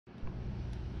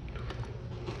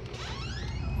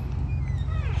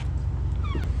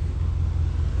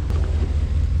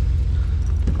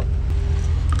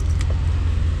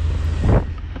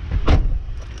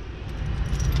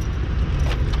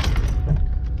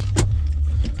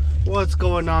What's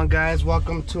going on, guys?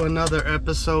 Welcome to another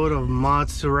episode of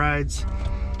Mods to Rides.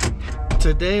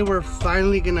 Today we're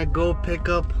finally gonna go pick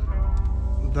up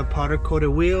the powder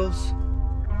coated wheels,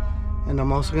 and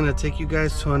I'm also gonna take you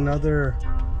guys to another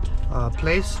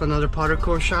place, another powder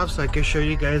coat shop, so I can show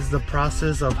you guys the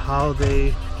process of how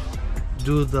they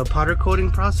do the powder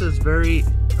coating process. Very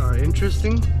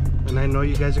interesting, and I know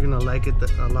you guys are gonna like it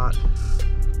a lot.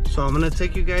 So I'm gonna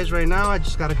take you guys right now. I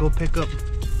just gotta go pick up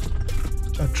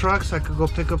a truck so I could go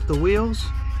pick up the wheels,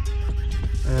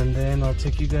 and then I'll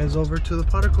take you guys over to the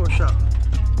powder coat shop.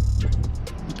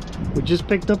 We just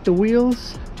picked up the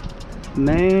wheels.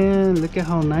 Man, look at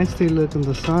how nice they look in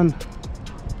the sun.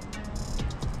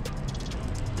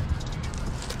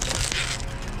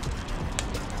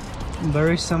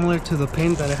 Very similar to the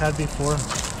paint that I had before.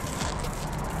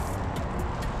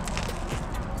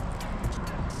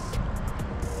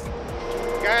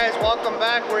 Guys, welcome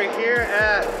back. We're here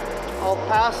at El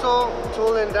Paso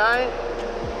Tool and Die.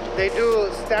 They do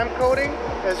stamp coating.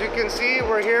 As you can see,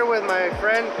 we're here with my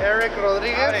friend Erick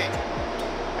Rodriguez. Howdy.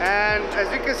 And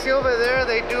as you can see over there,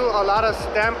 they do a lot of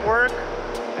stamp work,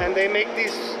 and they make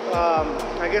these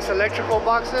I guess electrical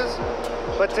boxes.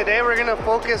 But today we're gonna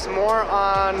focus more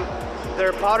on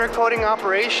their powder coating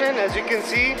operation. As you can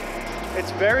see,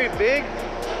 it's very big.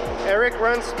 Erick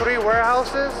runs 3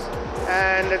 warehouses,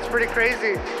 and it's pretty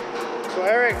crazy. So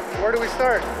Erick, where do we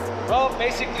start? Well,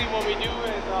 basically what we do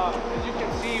is, as you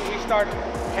can see, we start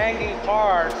hanging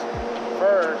parts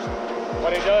first.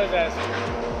 What it does is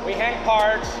we hang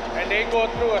parts, and they go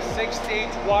through a 6-stage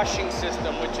washing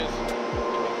system, which is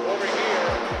over here.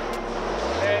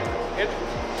 And it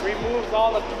removes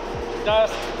all the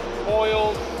dust,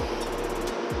 oils.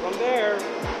 From there,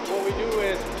 what we do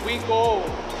is we go,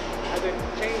 as it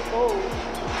chain goes,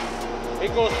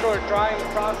 it goes through a drying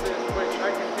process, which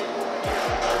I can take you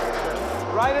right here.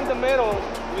 Right in the middle,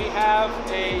 we have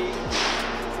the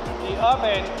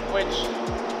oven, which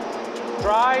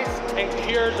dries and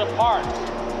cures the parts.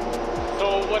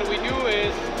 So what we do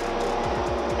is,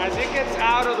 as it gets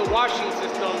out of the washing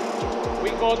system, we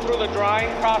go through the drying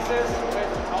process.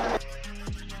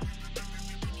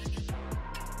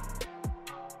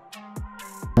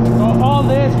 So all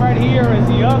this right here is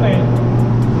the oven.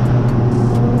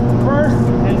 First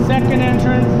and second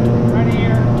entrance right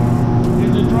here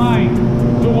is the drying.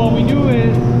 So what we do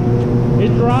is,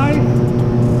 it dries,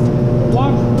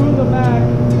 walks through the back.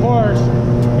 Of course,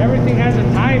 everything has a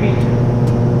timing.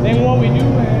 Then what we do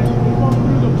is, we go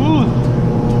through the booth,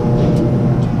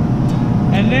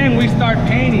 and then we start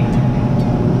painting.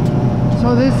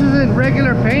 So this isn't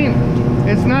regular paint?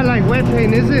 It's not like wet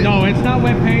paint, is it? No, it's not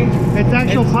wet paint. It's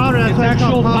actual powder. It's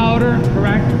actual powder,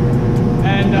 correct.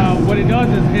 And what it does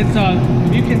is,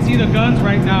 if you can see the guns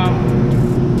right now,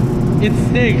 it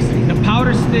sticks. The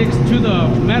powder sticks to the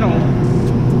metal.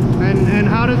 And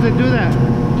how does it do that?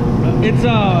 It's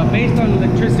based on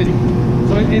electricity.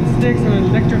 So it sticks on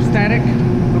electrostatic.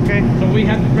 Okay. So we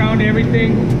have to ground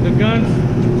everything. The guns,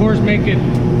 of course, make it,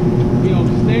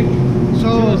 stick.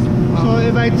 So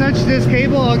if I touch this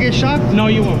cable, I'll get shocked? No,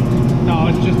 you won't. No,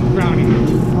 it's just grounding.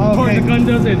 Oh, of course, the gun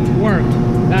doesn't work.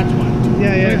 That's why.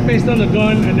 Yeah, yeah. So it's based on the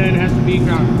gun, and then it has to be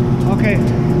grounded. Okay.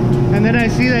 And then I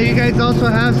see that you guys also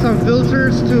have some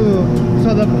filters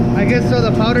so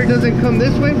the powder doesn't come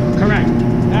this way? Correct.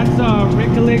 That's a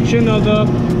recollection of the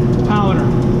powder.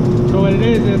 So what it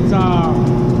is, it's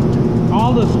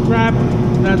all the scrap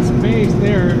that's based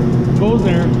there, goes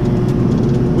there.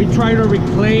 We try to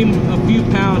reclaim a few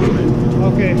pounds of it.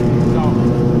 Okay.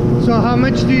 So how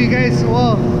much do you guys,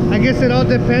 well, I guess it all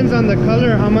depends on the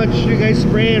color, how much you guys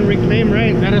spray and reclaim,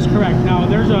 right? That is correct. Now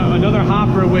there's another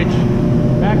hopper, which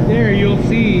back there you'll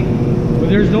see, but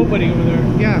there's nobody over there.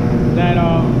 Yeah. That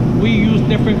we use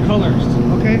different colors.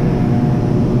 Okay.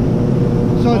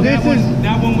 So that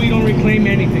one we don't reclaim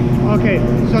anything. Okay.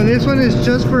 So this one is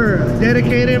just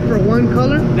dedicated for one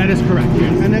color? That is correct,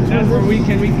 yes. And that's where we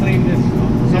can reclaim this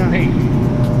some paint.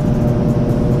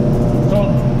 So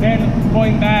then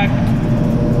going back,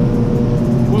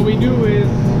 what we do is,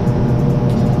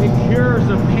 it cures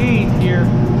the paint here.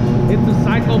 It's a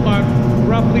cycle about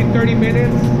roughly 30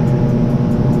 minutes,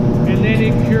 and then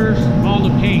it cures all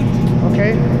the paint.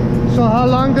 Okay. So how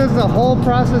long does the whole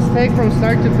process take from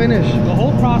start to finish? The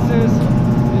whole process,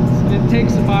 it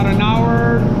takes about an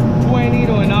hour 20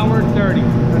 to an hour 30.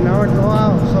 An hour,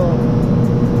 wow.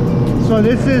 So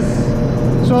this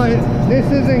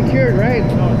isn't cured, right?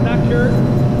 No, it's not cured.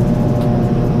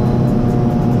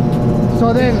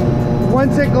 So then,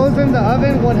 once it goes in the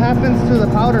oven, what happens to the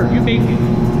powder? You bake it.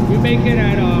 You bake it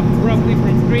at roughly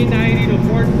from 390 to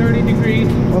 430 degrees.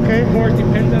 Okay. Of course,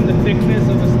 depends on the thickness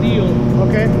of the steel.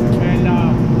 Okay. And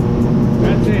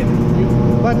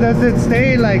But does it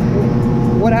stay like,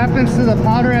 what happens to the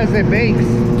powder as it bakes?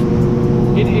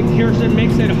 It cures it,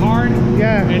 makes it hard.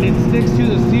 Yeah. And it sticks to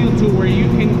the steel to where you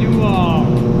can do a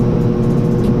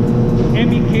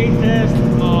MEK test.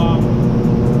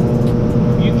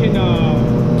 You can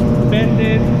bend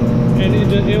it and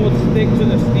it will stick to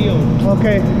the steel.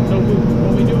 Okay. So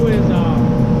what we do is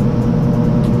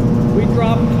we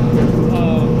drop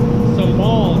some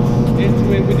balls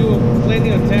into it. We do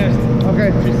plenty of tests.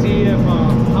 Okay. To see if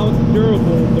how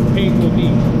durable the paint will be.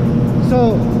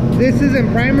 So this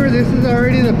isn't primer, this is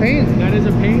already the paint? That is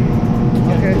a paint.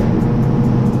 Okay.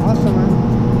 Awesome, man.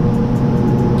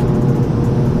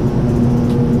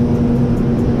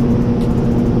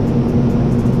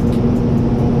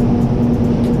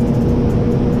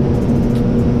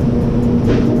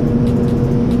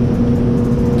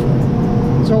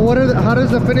 So how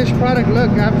does the finished product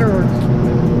look afterwards?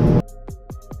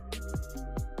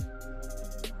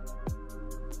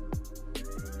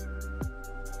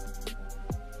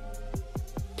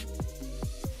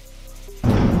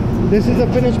 This is the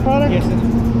finished product? Yes, it is.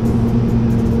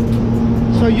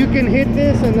 So you can hit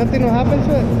this and nothing will happen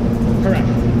to it? Correct.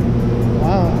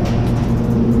 Wow.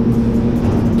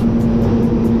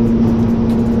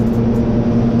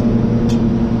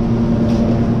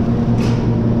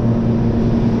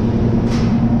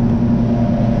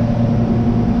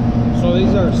 So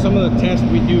these are some of the tests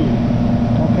we do.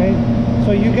 Okay.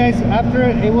 So you guys, after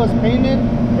it was painted,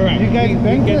 Correct. you guys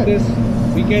bent it?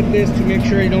 We get this to make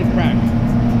sure it don't crack.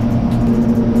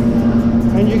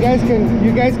 And you guys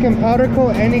can powder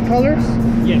coat any colors?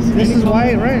 Yes. This is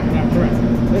white, right? Yeah, correct.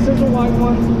 This is a white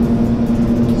one.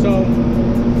 So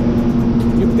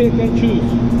you pick and choose.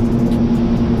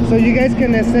 So you guys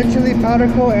can essentially powder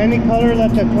coat any color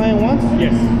that the client wants?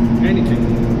 Yes. Anything.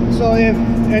 So if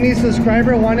any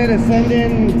subscriber wanted to send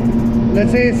in,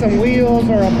 let's say some wheels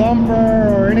or a bumper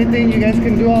or anything, you guys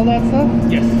can do all that stuff?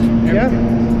 Yes. Everything. Yeah?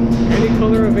 Any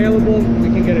color available, we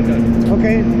can get it done.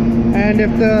 Okay. And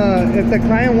if the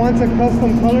client wants a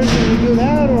custom color, can you do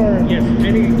that, or? Yes,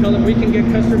 any color. We can get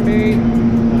custom made.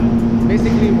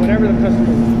 Basically, whatever the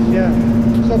customer wants. Yeah.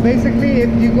 So basically,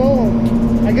 if you go,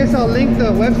 I guess I'll link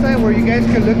the website where you guys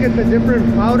can look at the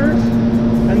different powders,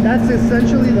 and that's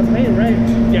essentially the paint, right?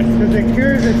 Yes. Because it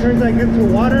cures, it turns like into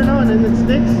water now, and then it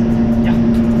sticks. Yeah.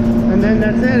 And then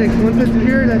that's it. Once it's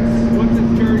cured, once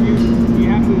it's cured, you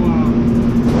have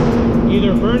to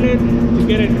either burn it to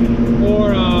get it,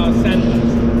 or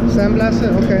sandblast. Sandblast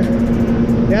it? Okay.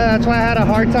 Yeah, that's why I had a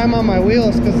hard time on my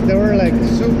wheels, because they were like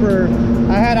super.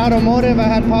 I had automotive, I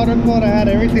had powder coat, I had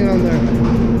everything on there.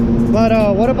 But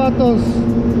what about those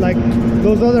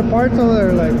other parts over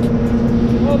there? Like,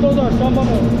 well, those are some of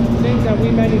the things that we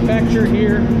manufacture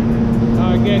here.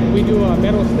 Again, we do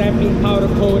metal stamping, powder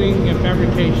coating, and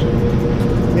fabrication.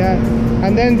 yeah.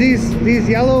 And then these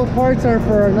yellow parts are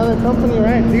for another company,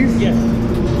 right? These? Yes.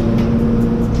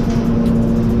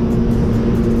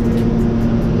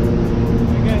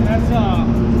 Again, that's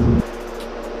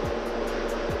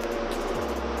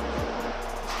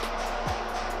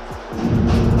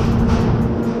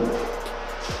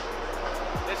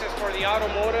this is for the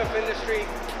automotive industry.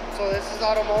 So this is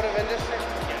automotive industry?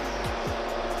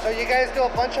 Yes. So you guys do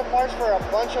a bunch of parts for a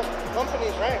bunch of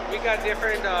companies, right? We got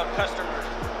different customers.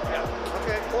 Yeah.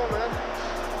 Okay, cool, man.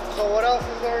 So what else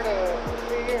is there to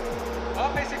see here?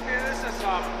 Basically, this is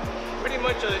pretty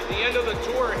much the end of the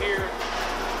tour here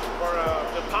for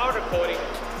the powder coating,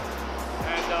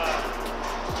 and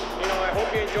you know, I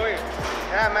hope you enjoy it.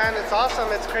 Yeah, man, it's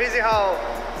awesome. It's crazy how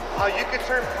you could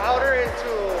turn powder into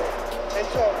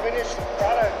a finished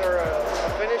product, or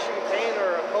a finishing paint,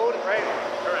 or a coat, right?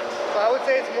 Correct. So I would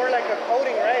say it's more like a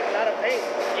coating, right? Not a paint.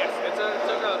 Yes, it's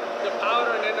the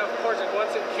powder, and then of course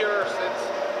once it cures, it's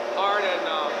hard and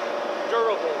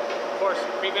durable. Of course,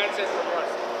 prevents it from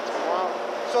rust. Wow.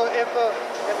 So if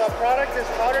a product is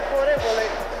powder coated, will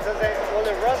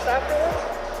it rust afterwards?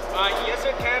 Yes,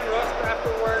 it can rust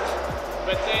afterwards,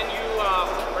 but then you,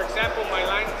 for example, my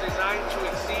line is designed to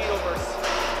exceed over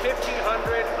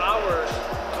 1,500 hours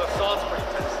of salt spray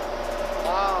test.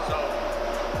 Wow.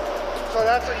 So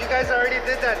that's what you guys already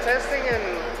did that testing, and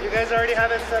you guys already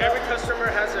have it set up? Every customer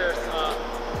has their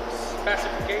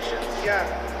specifications. Yeah.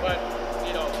 But,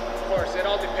 you know, of course, it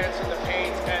all depends on the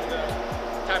paint and the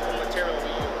type of material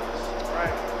we use.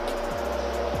 Right.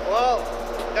 Well,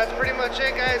 that's pretty much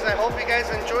it, guys. I hope you guys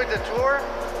enjoyed the tour.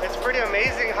 It's pretty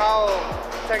amazing how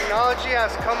technology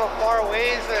has come a far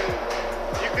ways, and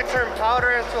you could turn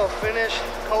powder into a finished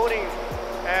coating.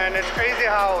 And it's crazy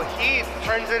how heat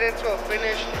turns it into a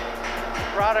finished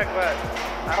product. But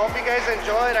I hope you guys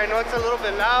enjoyed. I know it's a little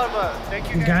bit loud, but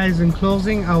thank you guys. In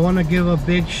closing, I want to give a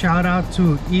big shout out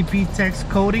to EPTEX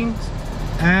Coatings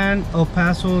and El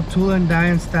Paso Tool and Die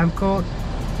and Stampcoat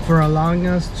for allowing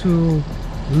us to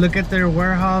look at their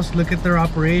warehouse, look at their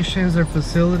operations, their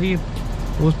facility.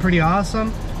 It was pretty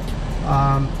awesome.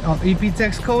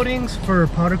 EPTEX Coatings for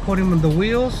powder coating on the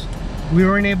wheels. We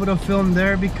weren't able to film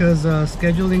there because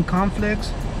scheduling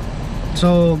conflicts.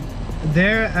 So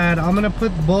there I'm gonna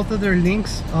put both of their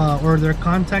links or their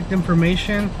contact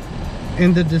information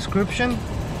in the description.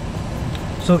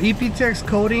 So EPTEX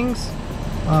Coatings,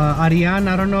 Ariane,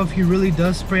 I don't know if he really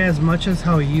does spray as much as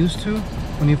how he used to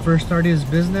when he first started his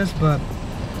business, but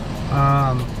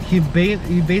he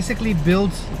basically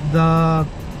builds the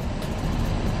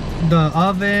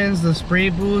ovens, the spray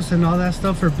booths, and all that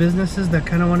stuff for businesses that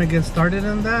kind of want to get started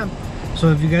in that. So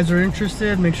if you guys are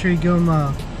interested, make sure you give him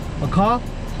a call.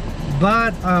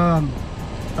 But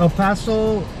El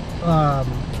Paso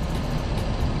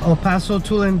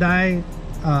Tool and Die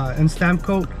and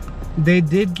Stampcoat, they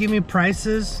did give me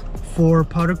prices for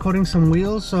powder coating some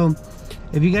wheels. So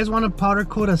if you guys want to powder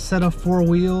coat a set of 4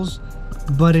 wheels,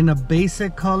 but in a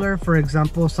basic color, for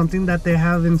example, something that they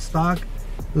have in stock,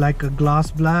 like a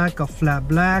gloss black, a flat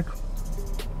black,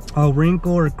 a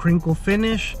wrinkle or crinkle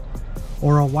finish,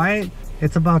 or a white,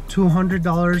 it's about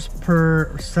 $200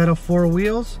 per set of 4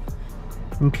 wheels.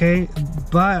 Okay,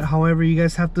 but however, you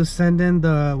guys have to send in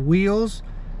the wheels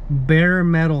bare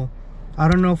metal. I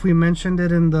don't know if we mentioned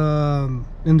it in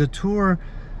the tour.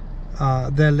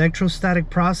 The electrostatic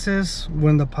process,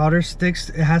 when the powder sticks,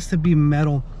 it has to be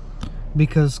metal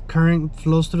because current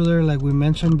flows through there, like we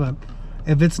mentioned. But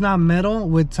if it's not metal,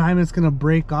 with time it's gonna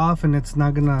break off and it's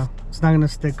not gonna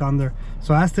stick on there.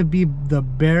 So it has to be the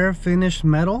bare finished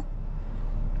metal,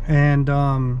 and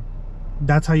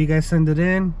that's how you guys send it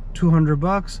in.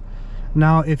 $200.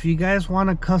 Now if you guys want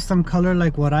a custom color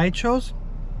like what I chose,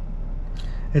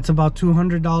 it's about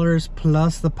 $200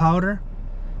 plus the powder.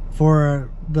 For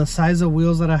the size of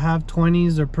wheels that I have,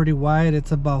 20s, are pretty wide.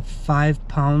 It's about 5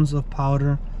 pounds of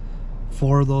powder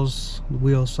for those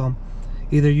wheels. So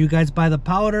either you guys buy the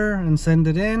powder and send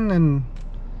it in, and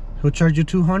he'll charge you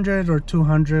 $200, or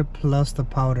 $200 plus the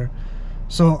powder.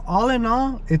 So all in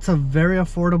all, it's a very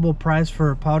affordable price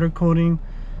for powder coating.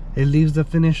 It leaves the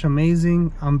finish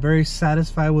amazing. I'm very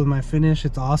satisfied with my finish.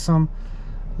 It's awesome.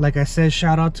 Like I said,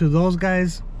 shout out to those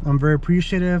guys. I'm very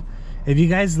appreciative. If you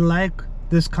guys like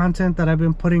this content that I've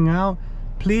been putting out,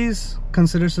 please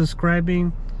consider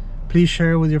subscribing. Please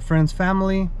share it with your friends,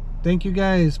 family. Thank you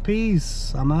guys.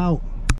 Peace. I'm out.